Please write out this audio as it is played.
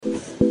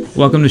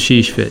Welcome to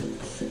Sheesh Fit,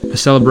 a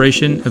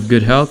celebration of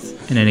good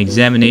health and an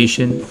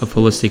examination of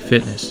holistic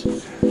fitness.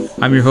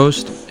 I'm your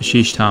host,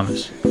 Ashish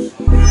Thomas.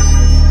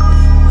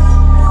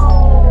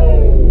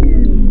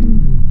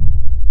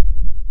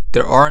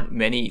 There aren't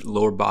many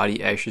lower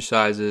body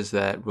exercises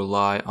that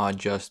rely on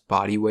just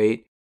body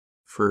weight.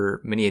 For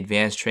many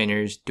advanced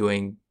trainers,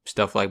 doing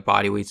stuff like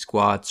bodyweight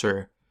squats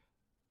or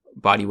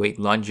bodyweight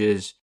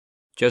lunges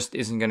just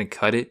isn't going to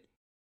cut it.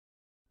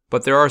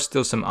 But there are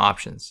still some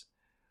options.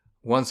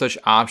 One such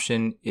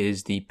option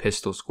is the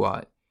pistol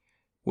squat,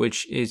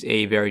 which is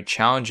a very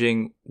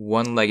challenging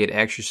one-legged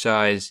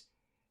exercise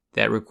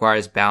that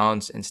requires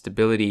balance and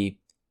stability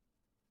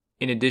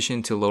in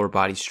addition to lower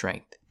body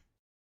strength.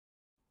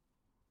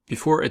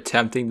 Before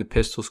attempting the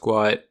pistol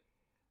squat,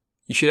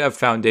 you should have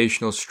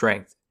foundational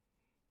strength.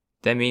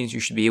 That means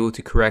you should be able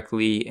to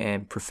correctly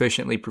and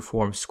proficiently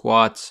perform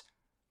squats,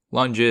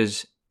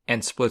 lunges,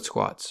 and split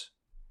squats.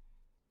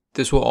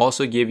 This will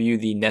also give you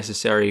the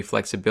necessary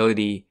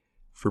flexibility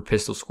for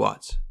pistol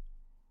squats.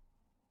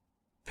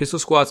 Pistol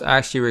squats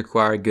actually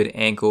require good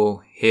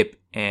ankle, hip,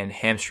 and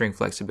hamstring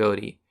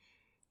flexibility.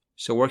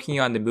 So working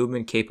on the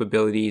movement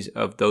capabilities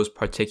of those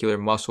particular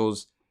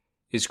muscles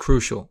is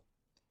crucial.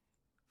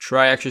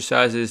 Try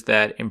exercises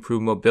that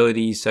improve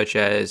mobility such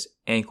as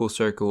ankle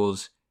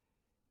circles,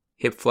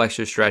 hip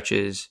flexor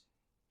stretches,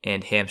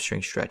 and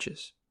hamstring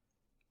stretches.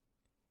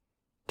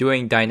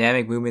 Doing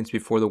dynamic movements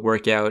before the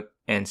workout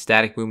and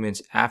static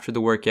movements after the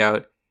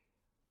workout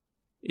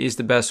is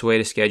the best way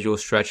to schedule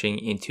stretching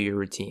into your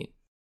routine.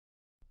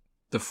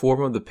 The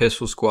form of the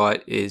pistol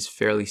squat is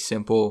fairly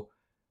simple,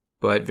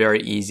 but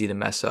very easy to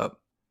mess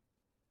up.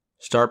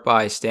 Start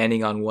by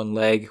standing on one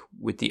leg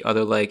with the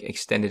other leg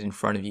extended in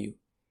front of you.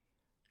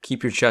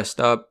 Keep your chest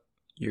up,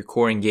 your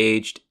core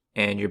engaged,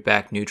 and your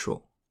back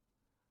neutral.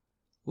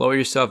 Lower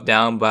yourself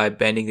down by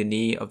bending the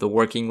knee of the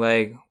working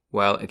leg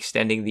while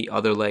extending the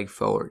other leg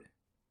forward.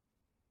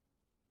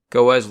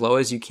 Go as low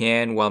as you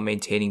can while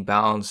maintaining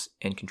balance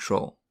and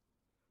control.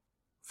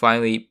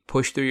 Finally,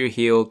 push through your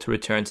heel to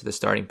return to the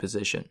starting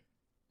position.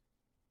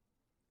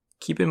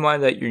 Keep in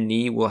mind that your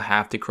knee will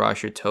have to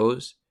cross your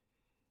toes,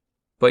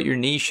 but your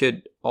knee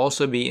should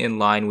also be in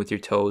line with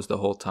your toes the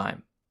whole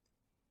time.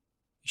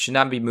 You should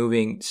not be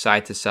moving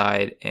side to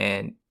side,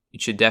 and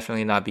it should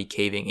definitely not be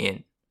caving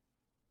in.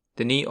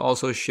 The knee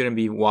also shouldn't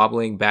be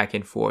wobbling back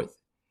and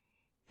forth.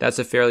 That's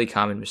a fairly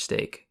common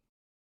mistake.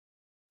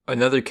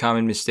 Another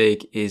common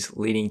mistake is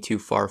leaning too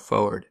far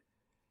forward.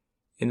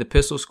 In the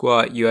pistol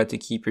squat, you have to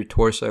keep your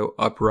torso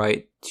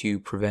upright to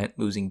prevent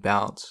losing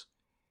balance.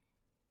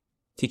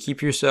 To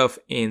keep yourself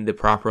in the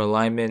proper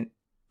alignment,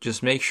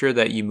 just make sure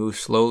that you move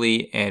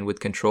slowly and with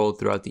control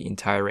throughout the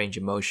entire range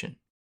of motion.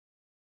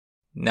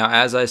 Now,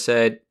 as I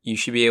said, you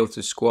should be able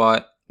to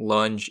squat,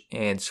 lunge,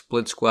 and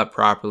split squat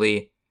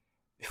properly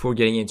before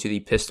getting into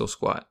the pistol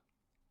squat.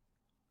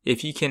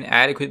 If you can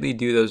adequately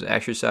do those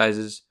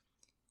exercises,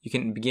 you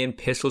can begin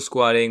pistol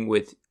squatting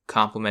with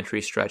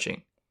complementary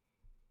stretching.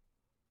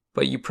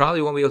 But you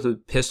probably won't be able to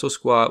pistol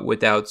squat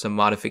without some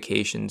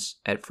modifications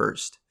at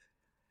first.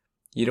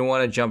 You don't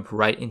want to jump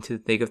right into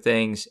the thick of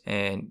things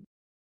and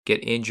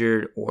get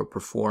injured or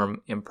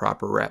perform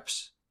improper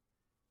reps.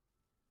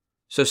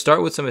 So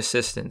start with some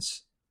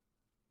assistance.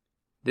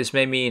 This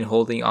may mean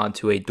holding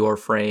onto a door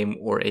frame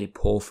or a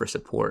pole for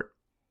support.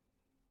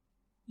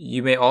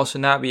 You may also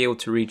not be able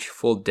to reach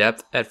full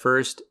depth at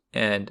first,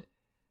 and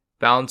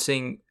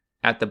balancing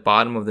at the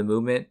bottom of the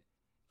movement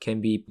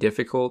can be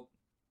difficult.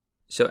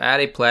 So add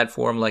a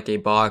platform like a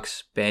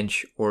box,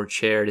 bench, or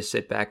chair to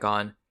sit back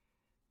on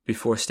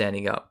before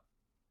standing up.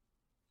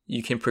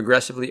 You can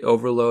progressively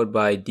overload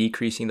by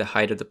decreasing the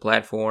height of the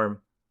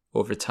platform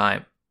over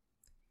time.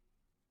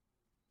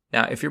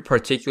 Now, if you're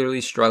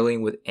particularly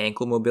struggling with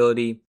ankle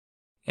mobility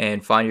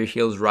and find your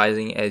heels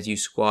rising as you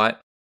squat,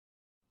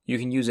 you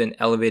can use an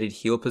elevated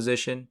heel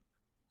position.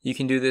 You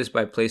can do this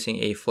by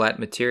placing a flat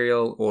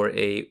material or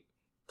a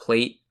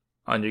plate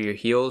under your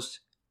heels.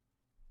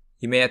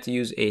 You may have to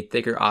use a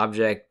thicker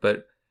object,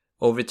 but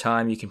over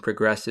time you can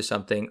progress to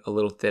something a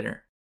little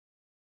thinner.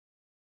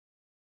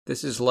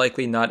 This is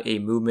likely not a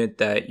movement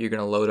that you're going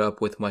to load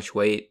up with much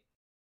weight,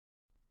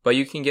 but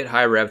you can get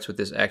high reps with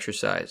this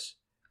exercise.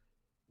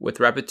 With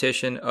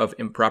repetition of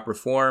improper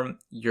form,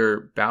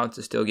 you're bound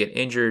to still get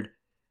injured,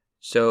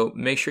 so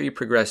make sure you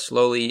progress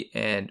slowly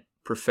and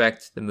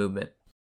perfect the movement.